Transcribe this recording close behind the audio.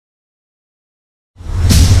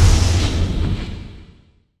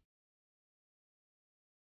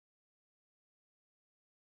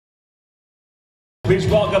Please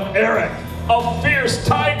welcome Erick, a fierce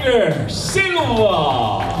tiger,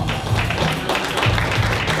 Silva.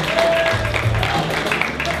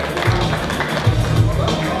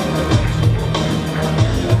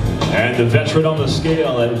 And the veteran on the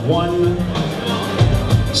scale at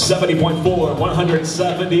 170.4,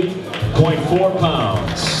 170.4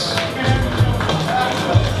 pounds.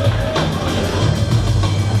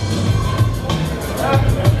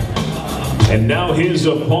 And now his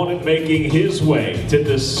opponent making his way to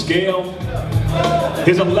the scale.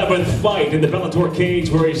 His 11th fight in the Bellator cage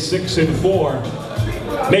where he's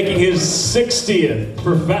 6-4. Making his 60th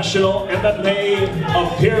professional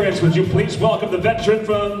MMA appearance. Would you please welcome the veteran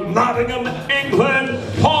from Nottingham, England,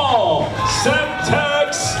 Paul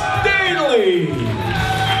Semtex Daley.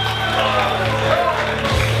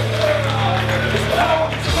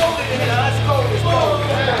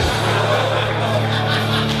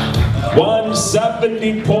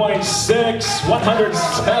 170.6,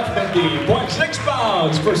 170.6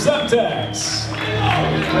 pounds for Semtex.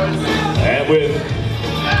 And with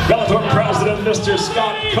Bellator President, Mr.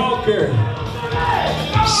 Scott Coker,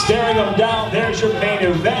 staring him down, there's your main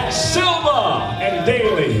event, Silva and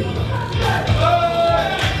Daley.